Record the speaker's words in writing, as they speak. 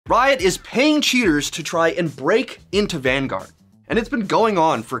Riot is paying cheaters to try and break into Vanguard, and it's been going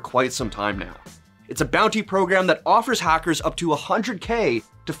on for quite some time now. It's a bounty program that offers hackers up to 100K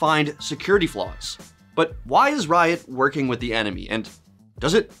to find security flaws. But why is Riot working with the enemy, and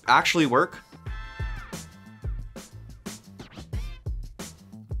does it actually work?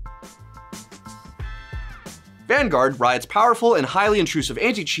 Vanguard, Riot's powerful and highly intrusive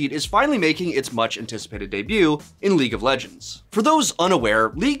anti-cheat, is finally making its much anticipated debut in League of Legends. For those unaware,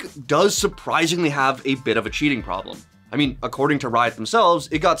 League does surprisingly have a bit of a cheating problem. I mean, according to Riot themselves,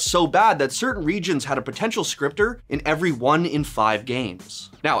 it got so bad that certain regions had a potential scripter in every 1 in 5 games.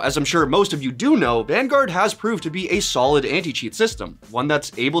 Now, as I'm sure most of you do know, Vanguard has proved to be a solid anti-cheat system, one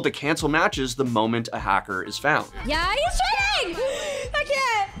that's able to cancel matches the moment a hacker is found. Yeah, he's cheating! I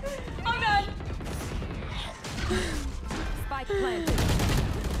can't! I'm done. Spike planted.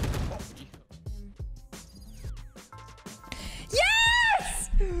 Yes!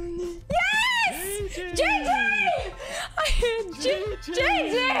 Yes! JJ!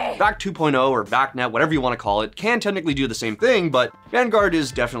 JJ! Back 2.0 or BackNet, whatever you want to call it, can technically do the same thing, but Vanguard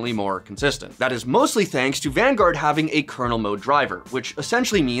is definitely more consistent. That is mostly thanks to Vanguard having a kernel mode driver, which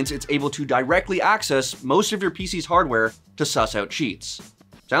essentially means it's able to directly access most of your PC's hardware to suss out cheats.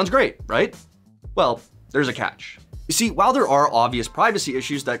 Sounds great, right? Well, there's a catch. You see, while there are obvious privacy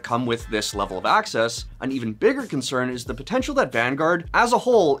issues that come with this level of access, an even bigger concern is the potential that Vanguard as a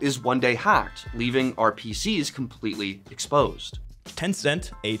whole is one day hacked, leaving our PCs completely exposed.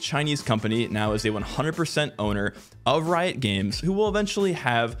 Tencent, a Chinese company, now is a 100% owner of Riot Games, who will eventually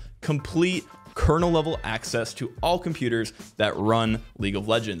have complete kernel-level access to all computers that run League of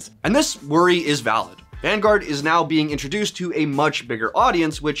Legends. And this worry is valid. Vanguard is now being introduced to a much bigger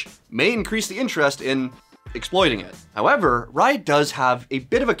audience, which may increase the interest in exploiting it. However, Riot does have a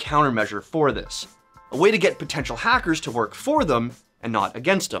bit of a countermeasure for this, a way to get potential hackers to work for them and not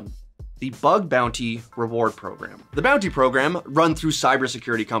against them: the Bug Bounty Reward Program. The bounty program, run through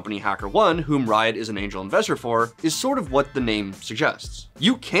cybersecurity company HackerOne, whom Riot is an angel investor for, is sort of what the name suggests.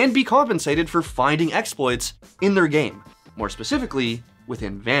 You can be compensated for finding exploits in their game, more specifically,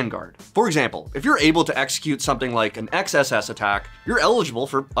 within Vanguard. For example, if you're able to execute something like an XSS attack, you're eligible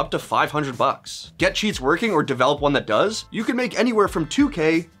for up to $500. Get cheats working or develop one that does, you can make anywhere from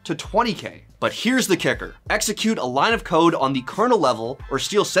 2K to 20K. But here's the kicker. Execute a line of code on the kernel level or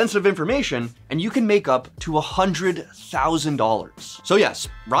steal sensitive information, and you can make up to $100,000. So yes,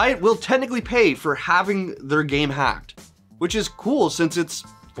 Riot will technically pay for having their game hacked, which is cool since it's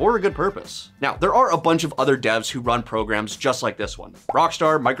for a good purpose. Now, there are a bunch of other devs who run programs just like this one: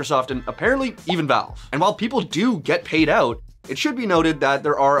 Rockstar, Microsoft, and apparently even Valve. And while people do get paid out, it should be noted that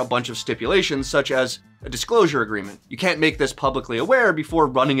there are a bunch of stipulations, such as a disclosure agreement. You can't make this publicly aware before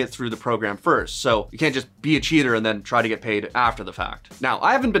running it through the program first, so you can't just be a cheater and then try to get paid after the fact. Now,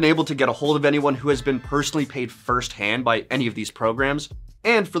 I haven't been able to get a hold of anyone who has been personally paid firsthand by any of these programs,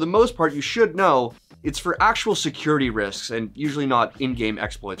 and for the most part, you should know it's for actual security risks and usually not in-game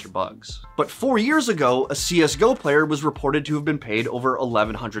exploits or bugs. But 4 years ago, a CSGO player was reported to have been paid over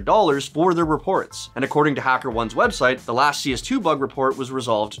 $1,100 for their reports. And according to HackerOne's website, the last CS2 bug report was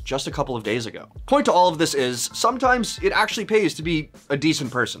resolved just a couple of days ago. Point to all of this is, sometimes it actually pays to be a decent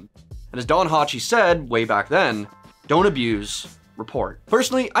person. And as Don Hachi said way back then, don't abuse, report.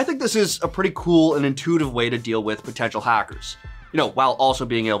 Personally, I think this is a pretty cool and intuitive way to deal with potential hackers, while also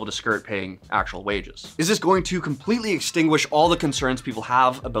being able to skirt paying actual wages. Is this going to completely extinguish all the concerns people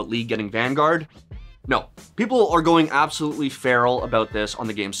have about League getting Vanguard? No. People are going absolutely feral about this on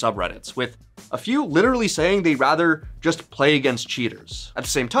the game subreddits, with a few literally saying they'd rather just play against cheaters. At the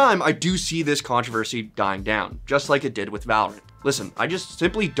same time, I do see this controversy dying down, just like it did with Valorant. Listen, I just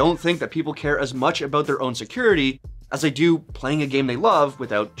simply don't think that people care as much about their own security as they do playing a game they love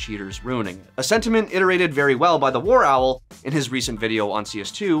without cheaters ruining it. A sentiment iterated very well by the War Owl in his recent video on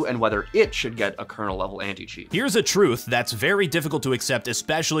CS2 and whether it should get a kernel level anti-cheat. Here's a truth that's very difficult to accept,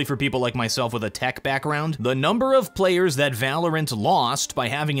 especially for people like myself with a tech background. The number of players that Valorant lost by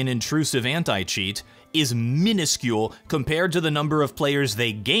having an intrusive anti-cheat is minuscule compared to the number of players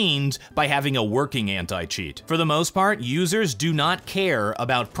they gained by having a working anti-cheat. For the most part, users do not care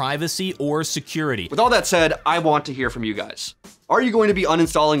about privacy or security. With all that said, I want to hear from you guys. Are you going to be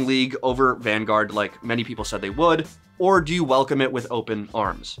uninstalling League over Vanguard like many people said they would, or do you welcome it with open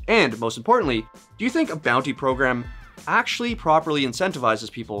arms? And most importantly, do you think a bounty program actually properly incentivizes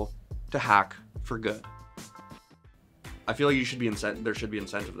people to hack for good? I feel like there should be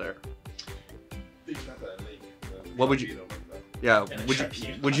incentive there. What would you? Yeah,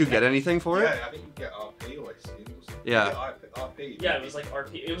 would you get anything for it? Yeah, I think you get RP or skins or something. Yeah. paid. Yeah, it was like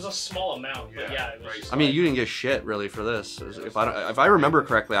RP. It was a small amount, but yeah, it was just I mean, you didn't get shit really for this. If I remember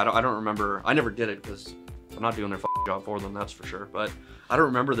correctly, I don't remember. I never did it because I'm not doing their job for them. That's for sure. But I don't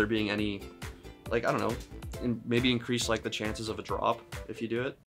remember there being any, like, I don't know, maybe increase like the chances of a drop if you do it.